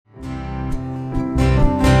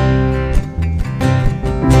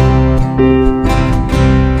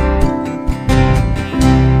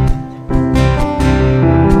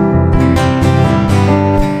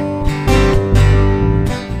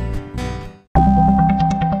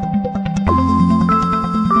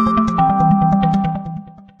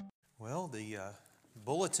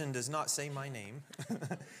bulletin does not say my name.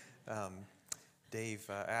 Dave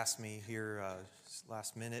asked me here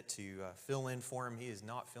last minute to fill in for him. He is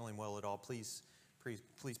not feeling well at all. Please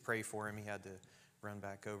pray for him. He had to run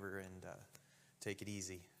back over and take it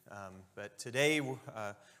easy. But today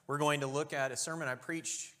we're going to look at a sermon I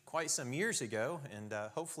preached quite some years ago, and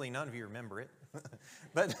hopefully none of you remember it.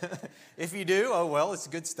 But if you do, oh well, it's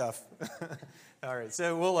good stuff. All right,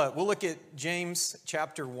 so we'll look at James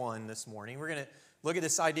chapter 1 this morning. We're going to look at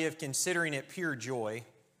this idea of considering it pure joy.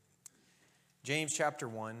 James chapter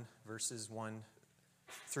 1, verses 1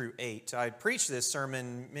 through 8. I preached this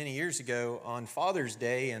sermon many years ago on Father's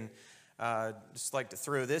Day, and just like to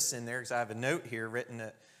throw this in there because I have a note here written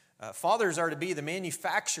that fathers are to be the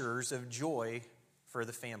manufacturers of joy for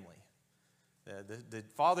the family. The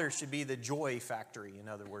father should be the joy factory, in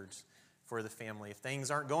other words, for the family. If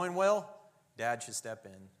things aren't going well, dad should step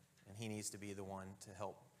in, and he needs to be the one to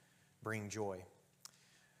help bring joy.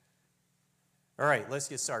 All right, let's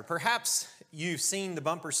get started. Perhaps you've seen the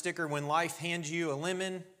bumper sticker, when life hands you a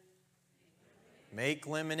lemon, make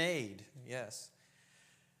lemonade. Yes.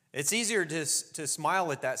 It's easier to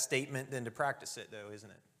smile at that statement than to practice it, though, isn't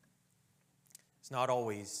it? It's not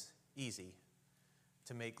always easy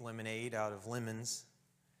to make lemonade out of lemons,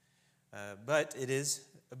 but it is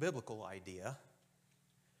a biblical idea.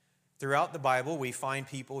 Throughout the Bible, we find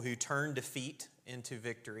people who turn defeat into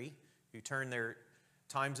victory, who turn their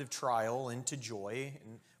times of trial into joy.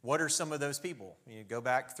 And what are some of those people? You go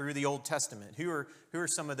back through the Old Testament. Who are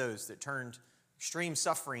some of those that turned extreme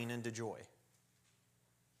suffering into joy?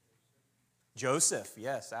 Joseph,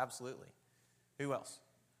 yes, absolutely. Who else?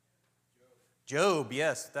 Job,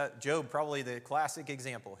 yes. Job, probably the classic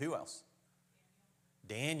example. Who else?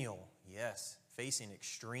 Daniel, yes. Facing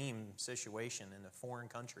extreme situation in a foreign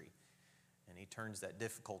country. And he turns that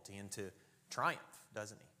difficulty into triumph,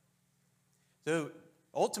 doesn't he? So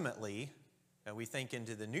ultimately, we think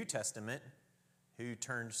into the New Testament, who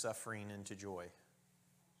turned suffering into joy?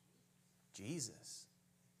 Jesus,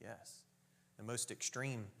 yes. The most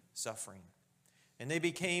extreme suffering. And they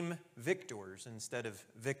became victors instead of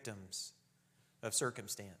victims of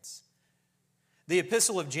circumstance. The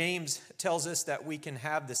Epistle of James tells us that we can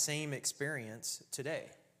have the same experience today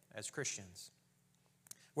as Christians.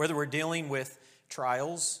 Whether we're dealing with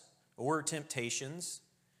trials or temptations,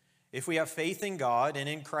 if we have faith in God and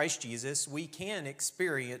in Christ Jesus, we can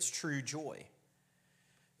experience true joy.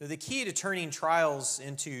 The key to turning trials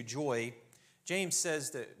into joy, James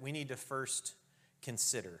says that we need to first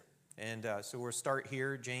consider. And so we'll start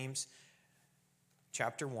here, James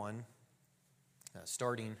chapter 1,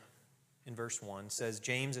 starting in verse 1, says,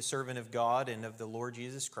 James, a servant of God and of the Lord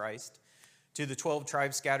Jesus Christ, to the 12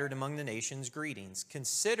 tribes scattered among the nations, greetings.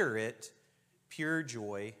 Consider it pure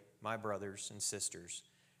joy, my brothers and sisters,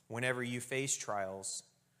 whenever you face trials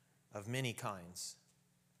of many kinds.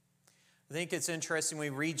 I think it's interesting we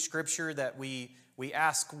read Scripture that we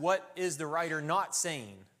ask, what is the writer not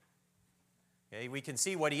saying? Okay, we can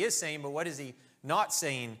see what he is saying, but what is he not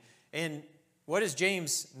saying? And what does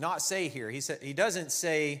James not say here? He doesn't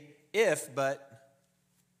say if, but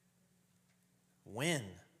when.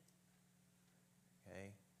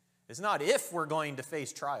 Okay? It's not if we're going to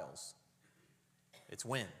face trials. It's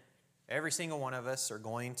when. Every single one of us are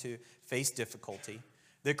going to face difficulty.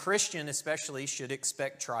 The Christian especially should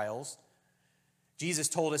expect trials. Jesus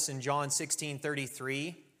told us in John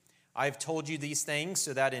 16:33, I've told you these things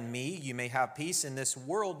so that in me you may have peace. In this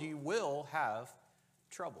world you will have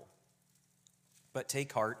trouble. But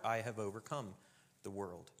take heart, I have overcome the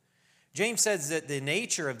world. James says that the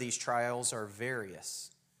nature of these trials are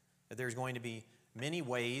various. That there's going to be many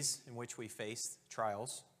ways in which we face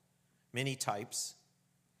trials, many types.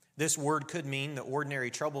 This word could mean the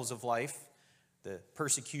ordinary troubles of life, the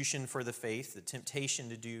persecution for the faith, the temptation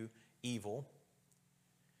to do evil.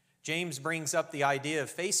 James brings up the idea of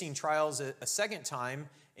facing trials a second time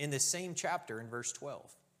in the same chapter in verse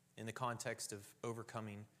 12, in the context of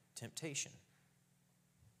overcoming temptation.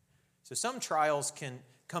 So some trials can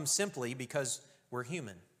come simply because we're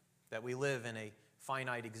human, that we live in a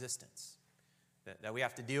finite existence, that we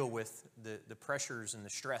have to deal with the pressures and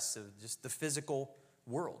the stress of just the physical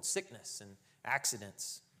world, sickness and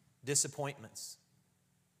accidents, disappointments,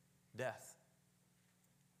 death.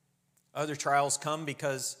 Other trials come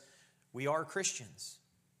because we are Christians.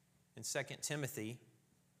 In 2 Timothy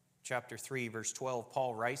chapter 3, verse 12,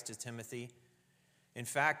 Paul writes to Timothy, in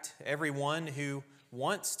fact, everyone who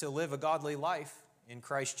wants to live a godly life in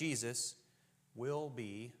Christ Jesus will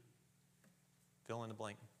be, fill in the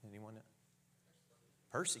blank, anyone?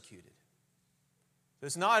 Persecuted. So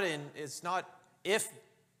it's not if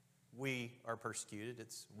we are persecuted,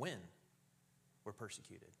 it's when we're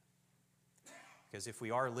persecuted. Because if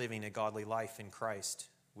we are living a godly life in Christ,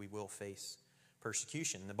 we will face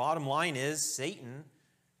persecution. The bottom line is Satan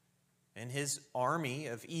and his army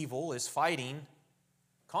of evil is fighting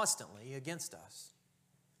constantly against us.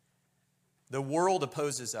 The world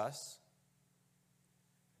opposes us,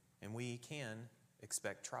 and we can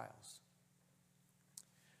expect trials.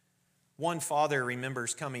 One father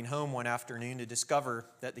remembers coming home one afternoon to discover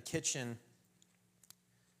that the kitchen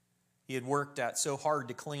he had worked at so hard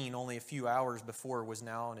to clean only a few hours before was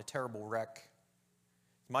now in a terrible wreck.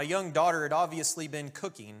 My young daughter had obviously been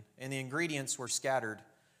cooking, and the ingredients were scattered,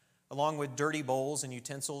 along with dirty bowls and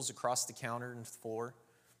utensils across the counter and the floor.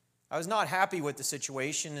 I was not happy with the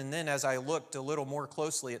situation, and then as I looked a little more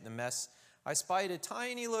closely at the mess, I spied a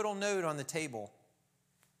tiny little note on the table,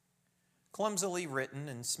 clumsily written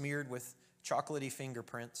and smeared with chocolatey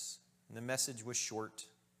fingerprints, and the message was short.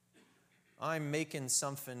 "I'm making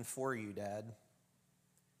something for you, Dad.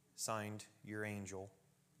 Signed, your angel."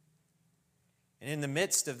 And in the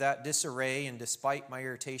midst of that disarray and despite my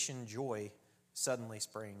irritation, joy suddenly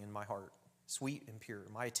sprang in my heart, sweet and pure.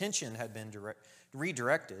 My attention had been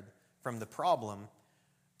redirected from the problem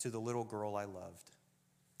to the little girl I loved.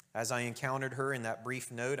 As I encountered her in that brief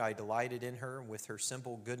note, I delighted in her. With her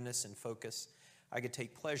simple goodness and focus, I could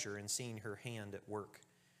take pleasure in seeing her hand at work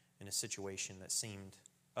in a situation that seemed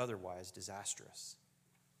otherwise disastrous.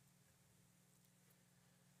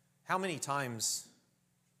 How many times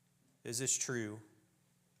is this true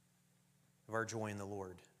of our joy in the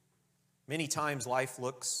Lord? Many times life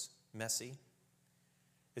looks messy.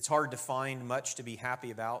 It's hard to find much to be happy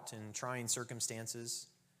about in trying circumstances.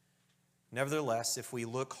 Nevertheless, if we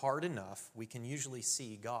look hard enough, we can usually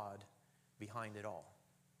see God behind it all,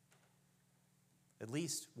 at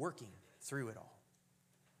least working through it all.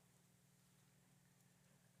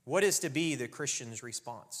 What is to be the Christian's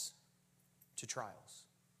response to trials?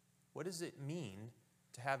 What does it mean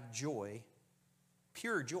to have joy,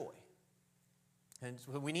 pure joy? And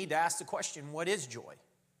we need to ask the question, what is joy?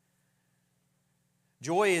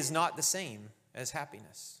 Joy is not the same as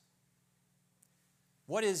happiness.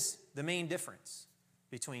 What is the main difference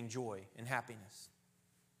between joy and happiness?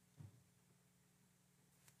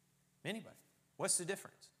 Anybody? What's the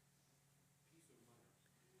difference?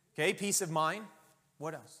 Okay, peace of mind.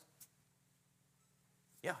 What else?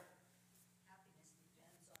 Yeah. Happiness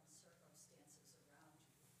depends on circumstances around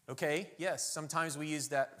you. Okay, yes. Sometimes we use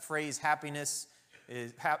that phrase, happiness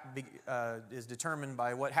is determined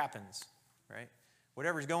by what happens, right?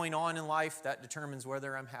 Whatever's going on in life, that determines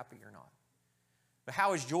whether I'm happy or not. But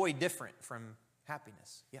how is joy different from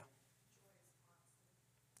happiness? Yeah.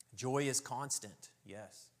 Joy is constant,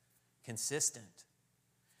 yes. Consistent.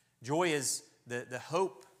 Joy is the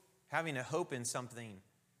hope, having a hope in something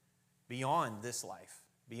beyond this life,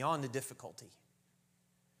 beyond the difficulty.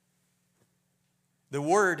 The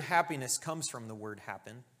word happiness comes from the word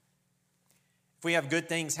happen. If we have good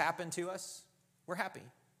things happen to us, we're happy.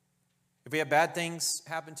 If we have bad things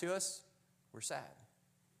happen to us, we're sad.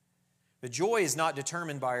 But joy is not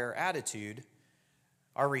determined by our attitude,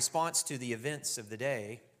 our response to the events of the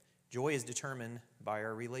day. Joy is determined by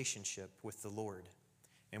our relationship with the Lord.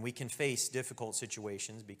 And we can face difficult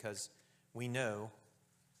situations because we know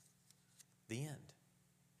the end.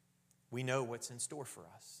 We know what's in store for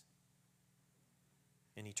us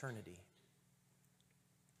in eternity.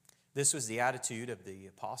 This was the attitude of the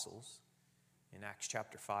apostles. In Acts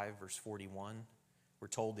chapter 5, verse 41, we're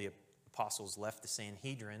told the apostles left the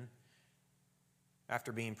Sanhedrin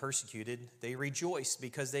after being persecuted. They rejoiced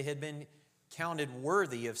because they had been counted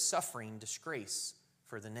worthy of suffering disgrace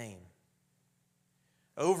for the name.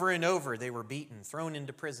 Over and over they were beaten, thrown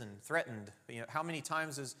into prison, threatened. How many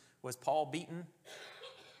times was Paul beaten?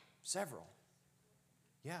 Several.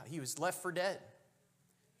 Yeah, he was left for dead.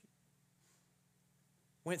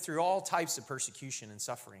 Went through all types of persecution and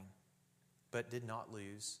suffering, but did not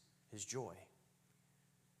lose his joy.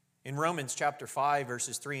 In Romans chapter 5,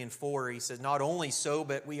 verses 3 and 4, he says, "Not only so,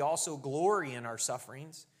 but we also glory in our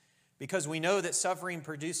sufferings, because we know that suffering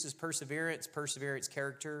produces perseverance, perseverance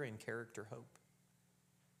character, and character hope."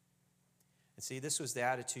 And see, this was the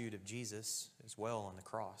attitude of Jesus as well on the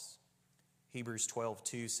cross. Hebrews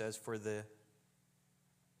 12:2 says, "For the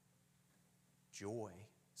joy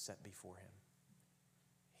set before him,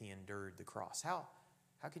 he endured the cross." How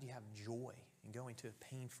could you have joy in going to a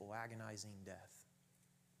painful, agonizing death?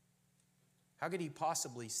 How could he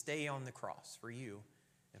possibly stay on the cross for you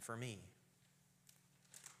and for me?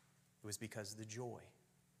 It was because of the joy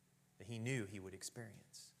that he knew he would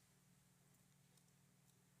experience.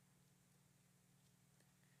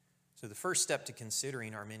 So the first step to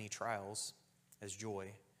considering our many trials as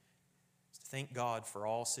joy is to thank God for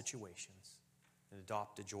all situations and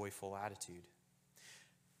adopt a joyful attitude.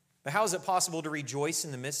 But how is it possible to rejoice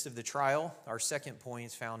in the midst of the trial? Our second point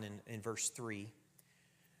is found in verse 3.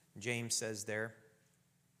 James says there,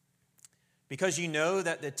 because you know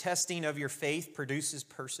that the testing of your faith produces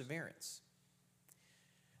perseverance.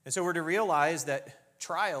 And so we're to realize that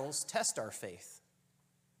trials test our faith.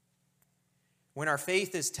 When our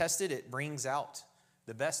faith is tested, it brings out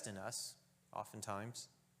the best in us, oftentimes.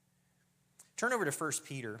 Turn over to 1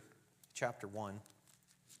 Peter chapter 1.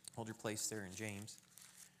 Hold your place there in James.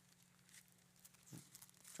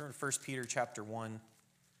 Turn to 1 Peter chapter 1,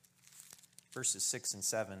 verses 6 and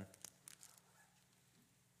 7.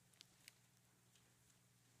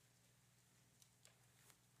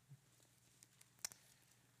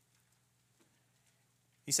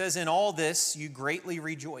 He says, in all this you greatly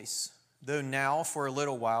rejoice, though now for a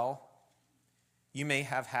little while you may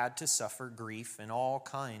have had to suffer grief in all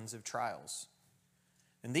kinds of trials.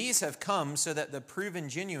 And these have come so that the proven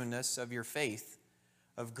genuineness of your faith,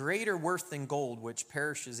 of greater worth than gold, which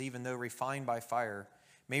perishes even though refined by fire,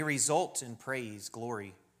 may result in praise,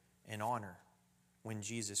 glory, and honor when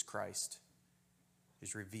Jesus Christ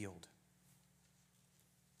is revealed.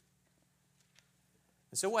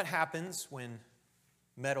 And so what happens when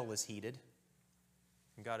metal is heated?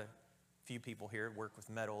 We've got a few people here who work with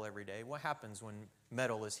metal every day. What happens when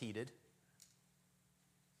metal is heated?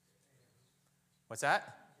 What's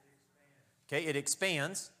that? Okay, it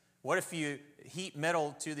expands. What if you heat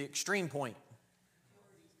metal to the extreme point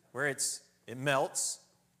where it melts,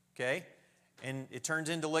 okay, and it turns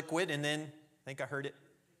into liquid, and then, I think I heard it.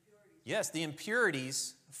 Yes, the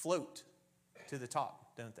impurities float to the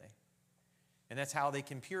top, don't they? And that's how they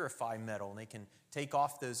can purify metal, and they can take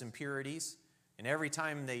off those impurities. And every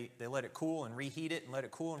time they let it cool and reheat it and let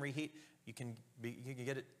it cool and reheat, you can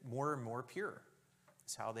get it more and more pure.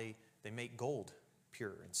 That's how they make gold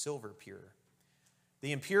pure and silver pure.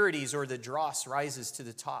 The impurities or the dross rises to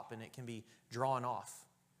the top and it can be drawn off.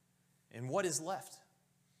 And what is left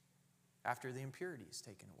after the impurity is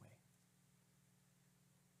taken away?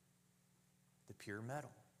 The pure metal.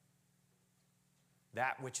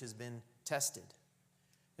 That which has been tested.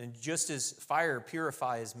 And just as fire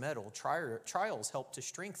purifies metal, trials help to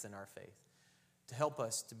strengthen our faith, to help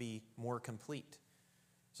us to be more complete.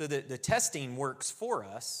 So that the testing works for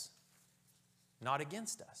us, not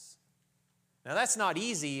against us. Now that's not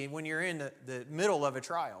easy when you're in the middle of a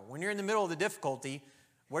trial. When you're in the middle of the difficulty,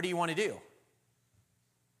 what do you want to do?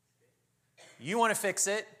 You want to fix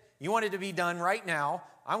it. You want it to be done right now.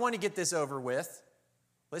 I want to get this over with.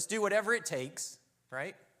 Let's do whatever it takes,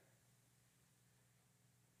 right?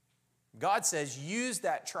 God says use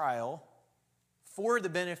that trial for the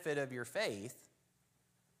benefit of your faith.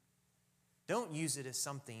 Don't use it as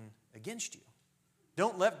something against you.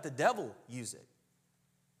 Don't let the devil use it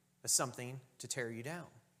as something to tear you down.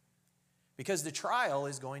 Because the trial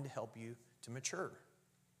is going to help you to mature.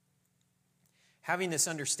 Having this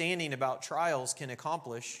understanding about trials can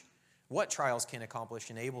accomplish, what trials can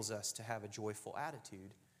accomplish enables us to have a joyful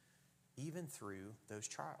attitude even through those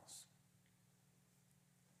trials.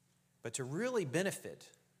 But to really benefit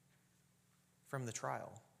from the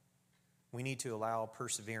trial, we need to allow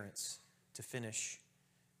perseverance to finish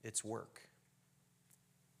its work.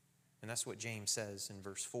 And that's what James says in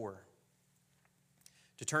verse 4.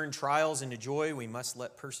 To turn trials into joy, we must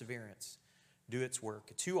let perseverance do its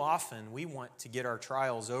work. Too often, we want to get our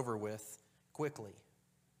trials over with quickly.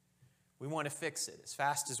 We want to fix it as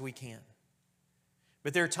fast as we can.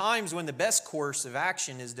 But there are times when the best course of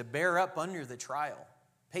action is to bear up under the trial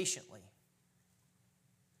patiently,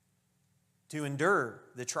 to endure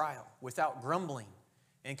the trial without grumbling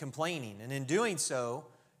and complaining. And in doing so,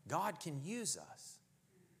 God can use us.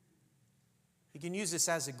 He can use us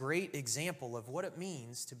as a great example of what it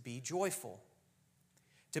means to be joyful,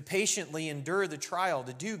 to patiently endure the trial,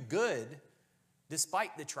 to do good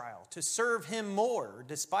despite the trial, to serve Him more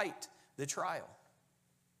despite the trial.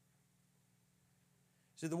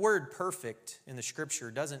 So the word perfect in the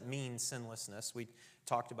Scripture doesn't mean sinlessness. We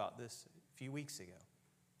talked about this a few weeks ago.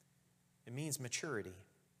 It means maturity.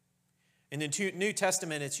 In the New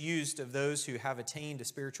Testament, it's used of those who have attained to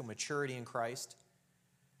spiritual maturity in Christ,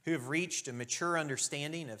 who have reached a mature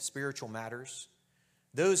understanding of spiritual matters,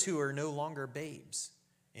 those who are no longer babes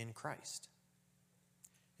in Christ.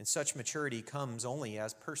 And such maturity comes only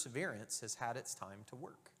as perseverance has had its time to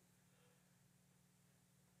work.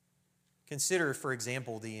 Consider, for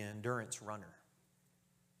example, the endurance runner.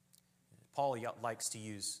 Paul likes to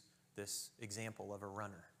use this example of a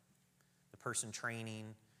runner, the person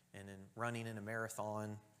training and in running in a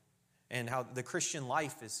marathon, and how the Christian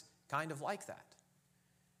life is kind of like that.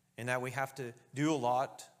 and that we have to do a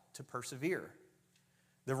lot to persevere.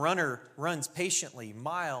 The runner runs patiently,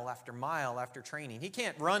 mile after training. He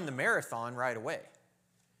can't run the marathon right away.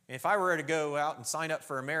 If I were to go out and sign up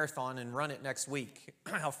for a marathon and run it next week,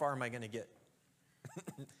 how far am I going to get?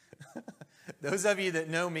 Those of you that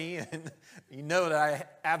know me, and you know that I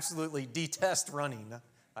absolutely detest running.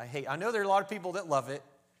 I know there are a lot of people that love it,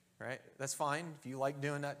 right? That's fine. If you like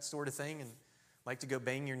doing that sort of thing and like to go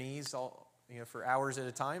bang your knees for hours at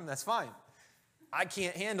a time, that's fine. I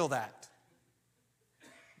can't handle that.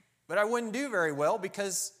 But I wouldn't do very well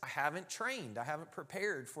because I haven't trained. I haven't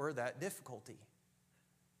prepared for that difficulty.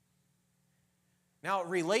 Now,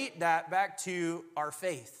 relate that back to our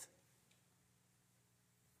faith.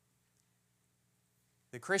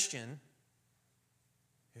 The Christian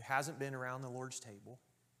who hasn't been around the Lord's table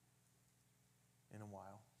in a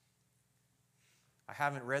while. I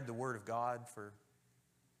haven't read the Word of God for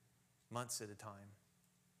months at a time.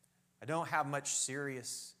 I don't have much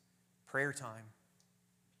serious prayer time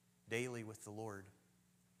daily with the Lord.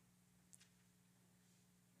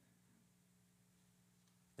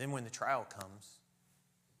 Then when the trial comes,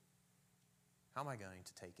 how am I going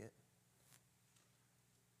to take it?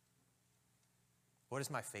 What is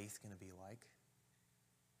my faith going to be like?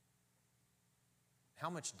 How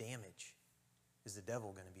much damage is the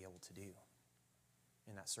devil going to be able to do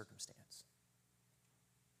in that circumstance?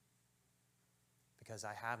 Because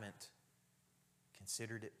I haven't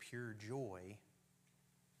considered it pure joy,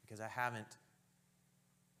 because I haven't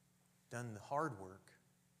done the hard work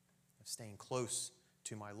of staying close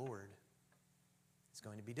to my Lord, it's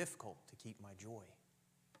going to be difficult to keep my joy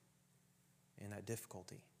in that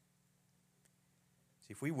difficulty.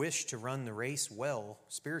 See, if we wish to run the race well,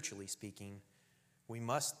 spiritually speaking, we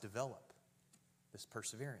must develop this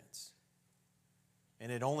perseverance.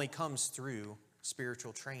 And it only comes through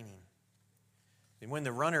spiritual training. And when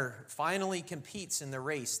the runner finally competes in the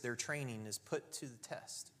race, their training is put to the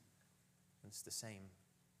test. It's the same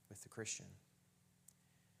with the Christian.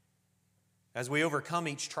 As we overcome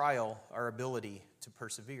each trial, our ability to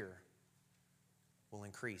persevere will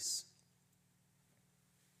increase.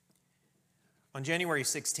 On January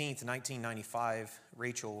 16th, 1995,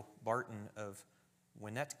 Rachel Barton of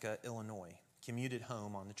Winnetka, Illinois, commuted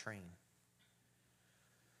home on the train.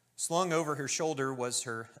 Slung over her shoulder was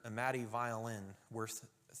her Amati violin worth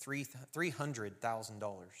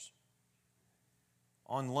 $300,000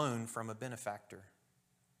 on loan from a benefactor.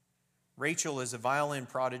 Rachel is a violin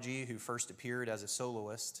prodigy who first appeared as a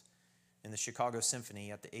soloist in the Chicago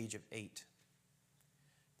Symphony at the age of 8.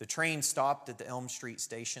 The train stopped at the Elm Street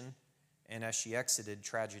station, and as she exited,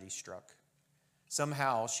 tragedy struck.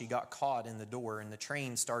 Somehow, she got caught in the door, and the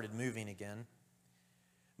train started moving again.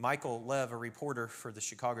 Michael Lev, a reporter for the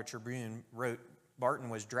Chicago Tribune, wrote, Barton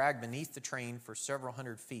was dragged beneath the train for several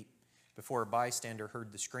hundred feet before a bystander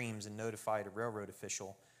heard the screams and notified a railroad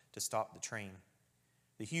official to stop the train.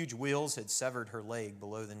 The huge wheels had severed her leg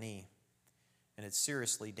below the knee and had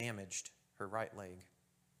seriously damaged her right leg.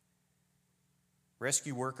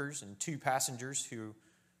 Rescue workers and 2 passengers who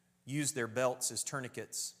used their belts as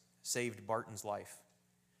tourniquets saved Barton's life.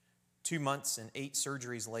 2 months and 8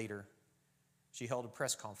 surgeries later, she held a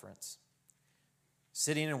press conference,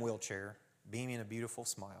 sitting in a wheelchair, beaming a beautiful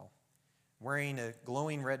smile, wearing a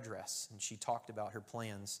glowing red dress, and she talked about her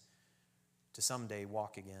plans to someday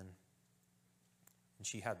walk again. And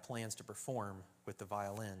she had plans to perform with the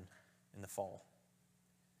violin in the fall.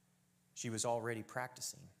 She was already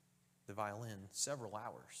practicing the violin several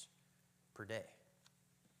hours per day.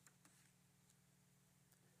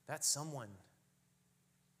 That's someone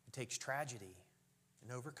who takes tragedy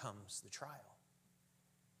and overcomes the trial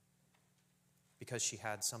because she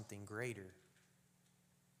had something greater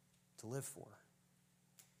to live for.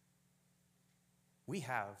 We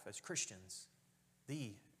have, as Christians,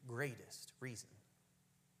 the greatest reason,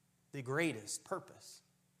 the greatest purpose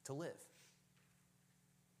to live.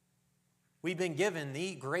 We've been given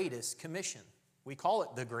the greatest commission. We call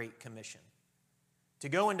it the Great Commission. To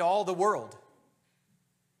go into all the world,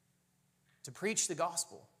 to preach the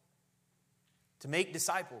gospel, to make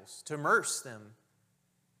disciples, to immerse them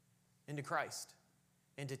into Christ,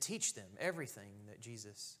 and to teach them everything that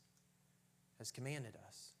Jesus has commanded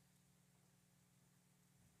us.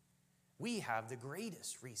 We have the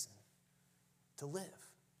greatest reason to live.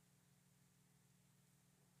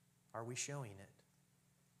 Are we showing it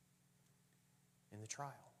in the trial?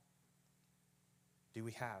 Do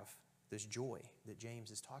we have this joy that James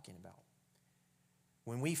is talking about?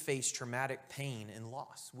 When we face traumatic pain and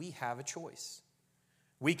loss, we have a choice.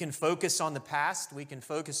 We can focus on the past. We can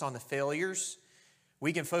focus on the failures.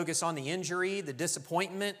 We can focus on the injury, the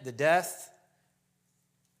disappointment, the death.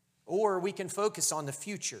 Or we can focus on the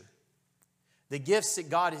future, the gifts that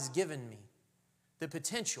God has given me, the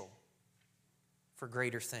potential for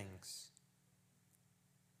greater things.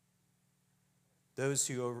 Those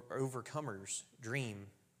who are overcomers dream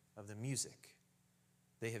of the music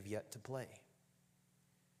they have yet to play,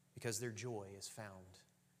 because their joy is found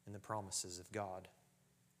in the promises of God.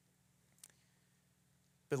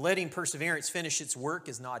 But letting perseverance finish its work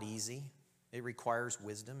is not easy. It requires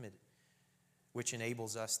wisdom, which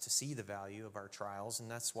enables us to see the value of our trials. And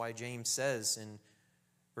that's why James says in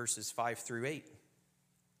verses 5 through 8,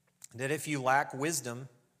 that if you lack wisdom,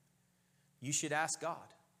 you should ask God.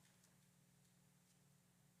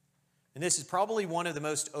 And this is probably one of the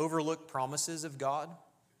most overlooked promises of God.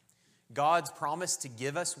 God's promise to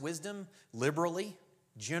give us wisdom liberally,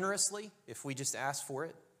 generously, if we just ask for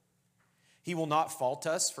it. He will not fault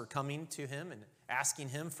us for coming to Him and asking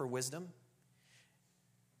Him for wisdom.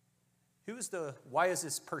 Why is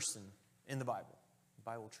this person in the Bible?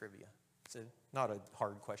 Bible trivia. It's not a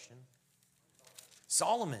hard question.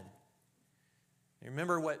 Solomon. You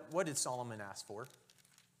remember what did Solomon ask for?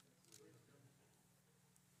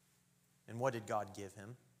 And what did God give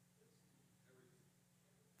him?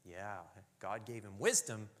 Yeah, God gave him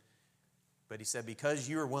wisdom, but He said, because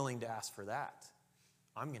you are willing to ask for that,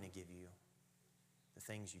 I'm going to give you the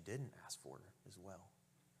things you didn't ask for as well.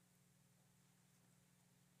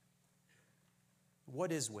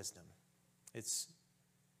 What is wisdom? It's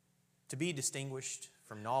to be distinguished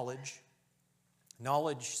from knowledge.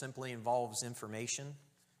 Knowledge simply involves information,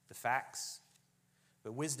 the facts,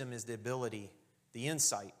 but wisdom is the ability, the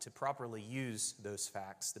insight to properly use those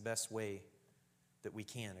facts the best way that we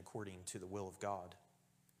can according to the will of God.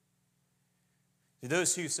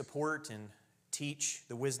 Those who support and teach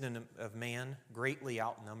the wisdom of man greatly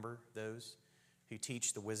outnumber those who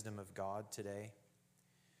teach the wisdom of God today.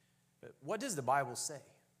 But what does the Bible say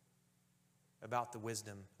about the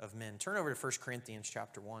wisdom of men? Turn over to 1 Corinthians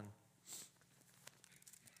chapter 1.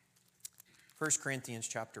 1 Corinthians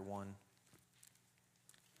chapter 1.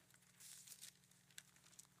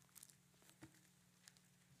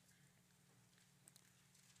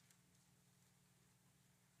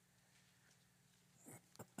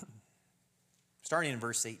 Starting in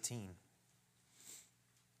verse 18.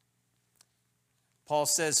 Paul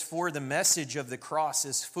says, "For the message of the cross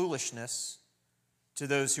is foolishness to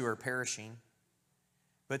those who are perishing,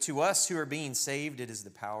 but to us who are being saved it is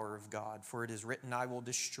the power of God. For it is written, I will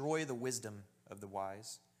destroy the wisdom of the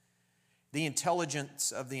wise. The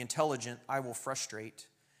intelligence of the intelligent I will frustrate.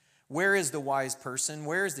 Where is the wise person?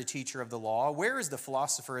 Where is the teacher of the law? Where is the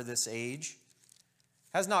philosopher of this age?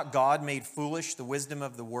 Has not God made foolish the wisdom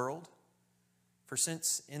of the world? For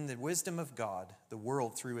since in the wisdom of God, the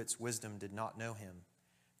world through its wisdom did not know Him,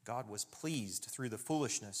 God was pleased through the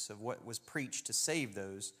foolishness of what was preached to save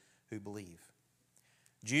those who believe.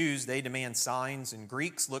 Jews, they demand signs, and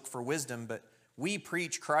Greeks look for wisdom, but we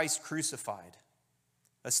preach Christ crucified,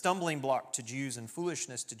 a stumbling block to Jews and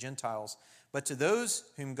foolishness to Gentiles. But to those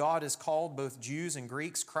whom God has called, both Jews and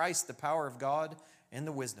Greeks, Christ the power of God and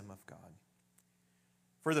the wisdom of God.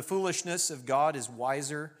 For the foolishness of God is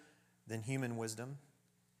wiser than human wisdom,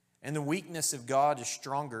 and the weakness of God is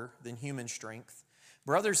stronger than human strength.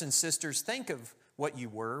 Brothers and sisters, think of what you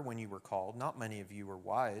were when you were called. Not many of you were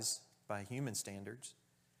wise by human standards.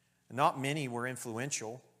 Not many were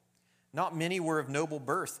influential. Not many were of noble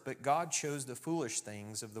birth, but God chose the foolish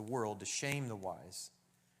things of the world to shame the wise.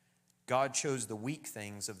 God chose the weak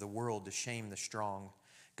things of the world to shame the strong.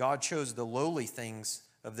 God chose the lowly things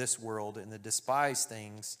of this world and the despised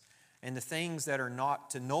things and the things that are not,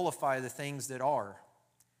 to nullify the things that are,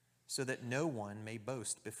 so that no one may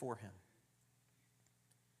boast before Him.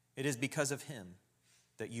 It is because of Him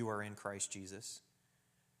that you are in Christ Jesus,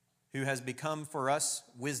 who has become for us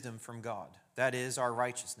wisdom from God, that is, our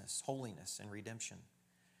righteousness, holiness, and redemption.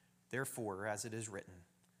 Therefore, as it is written,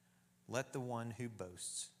 let the one who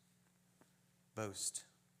boasts boast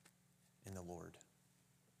in the Lord.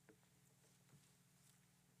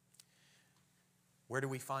 Where do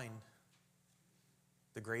we find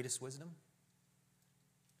the greatest wisdom?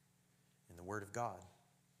 In the Word of God.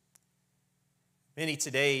 Many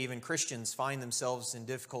today, even Christians, find themselves in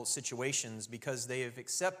difficult situations because they have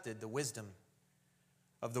accepted the wisdom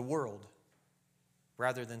of the world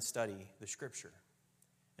rather than study the Scripture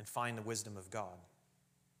and find the wisdom of God.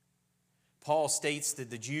 Paul states that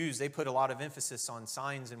the Jews, they put a lot of emphasis on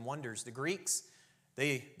signs and wonders. The Greeks,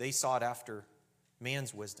 they sought after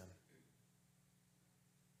man's wisdom.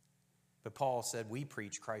 But Paul said, we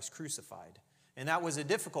preach Christ crucified. And that was a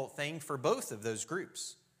difficult thing for both of those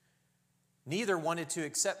groups. Neither wanted to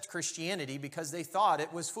accept Christianity because they thought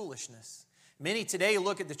it was foolishness. Many today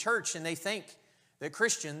look at the church and they think that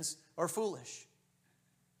Christians are foolish.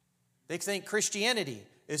 They think Christianity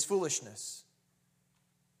is foolishness.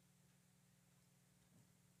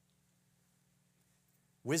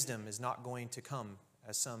 Wisdom is not going to come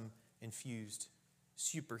as some infused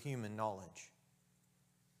superhuman knowledge.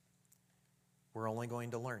 We're only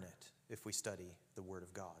going to learn it if we study the Word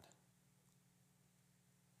of God.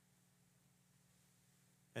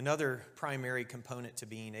 Another primary component to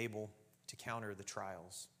being able to counter the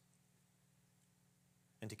trials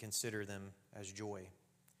and to consider them as joy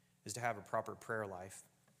is to have a proper prayer life.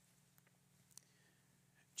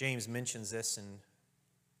 James mentions this in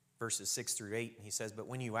verses 6 through 8. He says, "But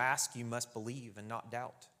when you ask, you must believe and not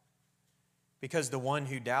doubt. Because the one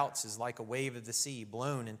who doubts is like a wave of the sea,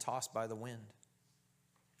 blown and tossed by the wind.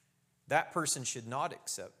 That person should not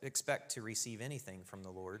expect to receive anything from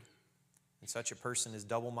the Lord. And such a person is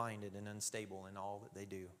double-minded and unstable in all that they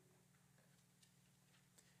do."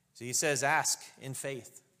 So he says, ask in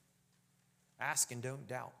faith. Ask and don't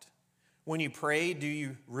doubt. When you pray, do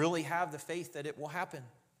you really have the faith that it will happen?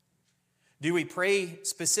 Do we pray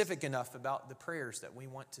specific enough about the prayers that we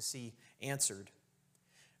want to see answered?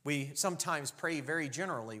 We sometimes pray very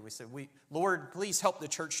generally. We say, Lord, please help the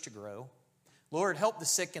church to grow. Lord, help the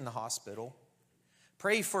sick in the hospital.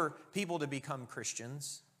 Pray for people to become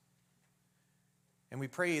Christians. And we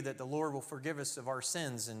pray that the Lord will forgive us of our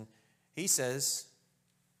sins. And he says,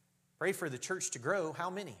 pray for the church to grow. How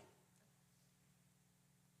many?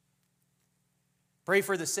 Pray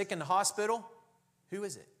for the sick in the hospital. Who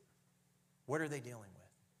is it? What are they dealing with?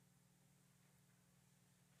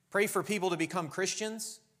 Pray for people to become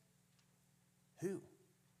Christians. Who?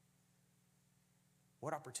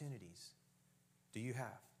 What opportunities do you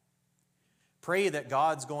have? Pray that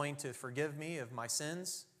God's going to forgive me of my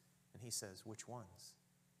sins. And he says, which ones?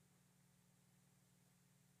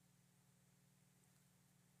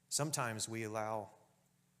 Sometimes we allow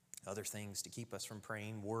other things to keep us from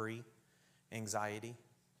praying, worry, anxiety.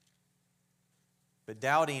 But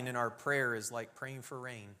doubting in our prayer is like praying for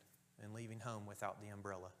rain and leaving home without the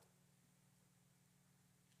umbrella.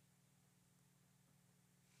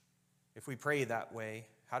 If we pray that way,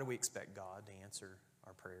 how do we expect God to answer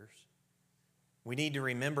our prayers? We need to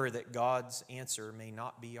remember that God's answer may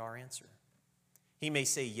not be our answer. He may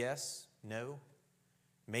say yes, no,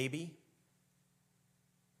 maybe.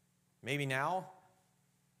 Maybe now,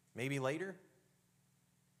 maybe later.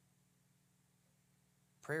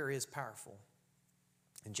 Prayer is powerful.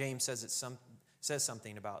 And James says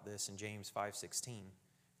something about this in James 5:16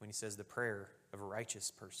 when he says the prayer of a righteous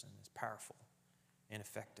person is powerful and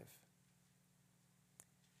effective.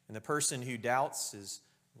 And the person who doubts is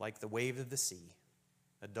like the wave of the sea,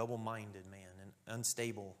 a double-minded man and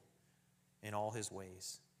unstable in all his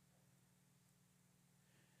ways.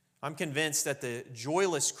 I'm convinced that the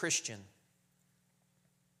joyless Christian,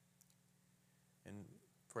 and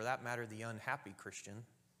for that matter, the unhappy Christian,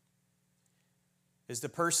 is the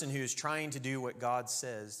person who is trying to do what God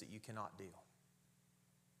says that you cannot do.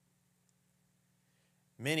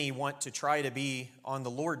 Many want to try to be on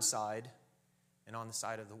the Lord's side and on the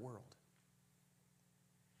side of the world.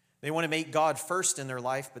 They want to make God first in their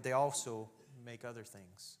life, but they also make other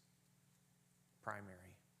things primary.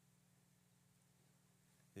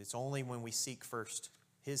 It's only when we seek first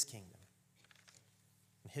His kingdom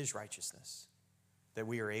and His righteousness that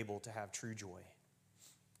we are able to have true joy.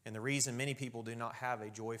 And the reason many people do not have a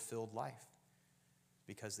joy-filled life is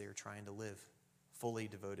because they are trying to live fully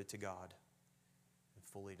devoted to God and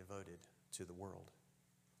fully devoted to the world.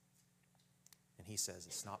 And He says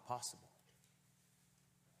it's not possible.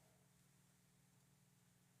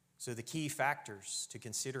 So the key factors to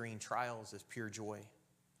considering trials as pure joy: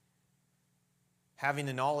 having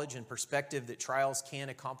the knowledge and perspective that trials can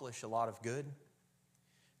accomplish a lot of good,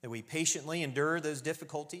 that we patiently endure those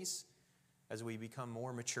difficulties as we become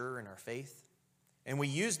more mature in our faith, and we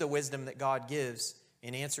use the wisdom that God gives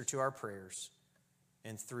in answer to our prayers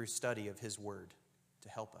and through study of His Word to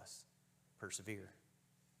help us persevere.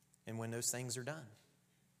 And when those things are done,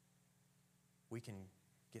 we can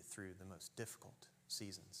get through the most difficult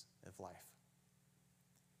seasons of life.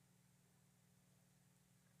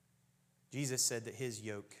 Jesus said that His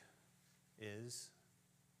yoke is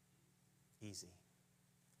easy,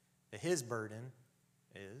 that His burden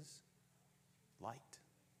is light.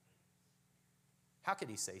 How could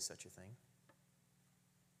He say such a thing?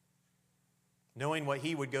 Knowing what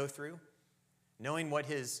He would go through, knowing what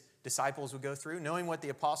His disciples would go through, knowing what the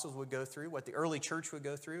apostles would go through, what the early church would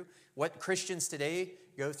go through, what Christians today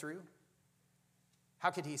go through, how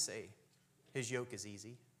could He say His yoke is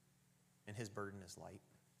easy and His burden is light?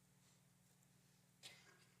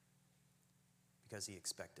 because he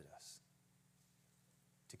expected us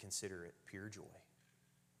to consider it pure joy,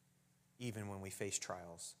 even when we face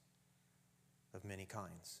trials of many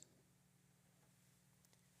kinds.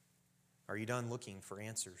 Are you done looking for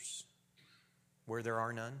answers where there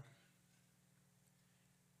are none?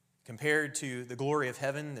 Compared to the glory of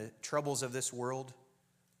heaven, the troubles of this world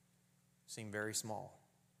seem very small.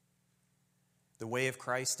 The way of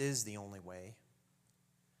Christ is the only way.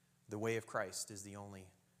 The way of Christ is the only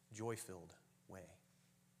joy-filled way.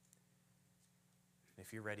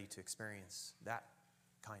 If you're ready to experience that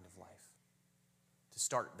kind of life, to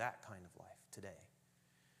start that kind of life today,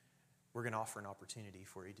 we're going to offer an opportunity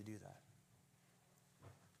for you to do that.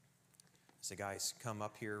 As the guys come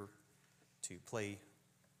up here to play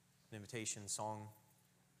an invitation song,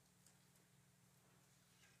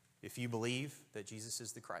 if you believe that Jesus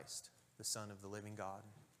is the Christ, the Son of the living God,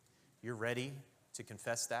 you're ready to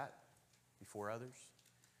confess that before others,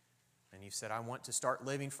 and you've said, I want to start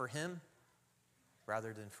living for him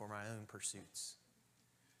rather than for my own pursuits.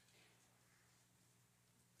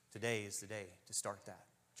 Today is the day to start that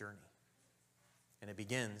journey. And it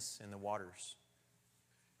begins in the waters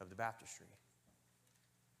of the baptistry.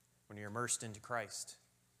 When you're immersed into Christ,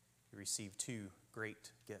 you receive two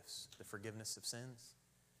great gifts: the forgiveness of sins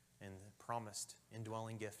and the promised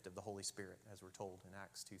indwelling gift of the Holy Spirit, as we're told in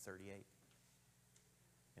Acts 2:38.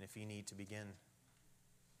 And if you need to begin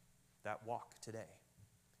that walk today,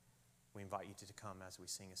 we invite you to come as we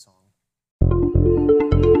sing a song.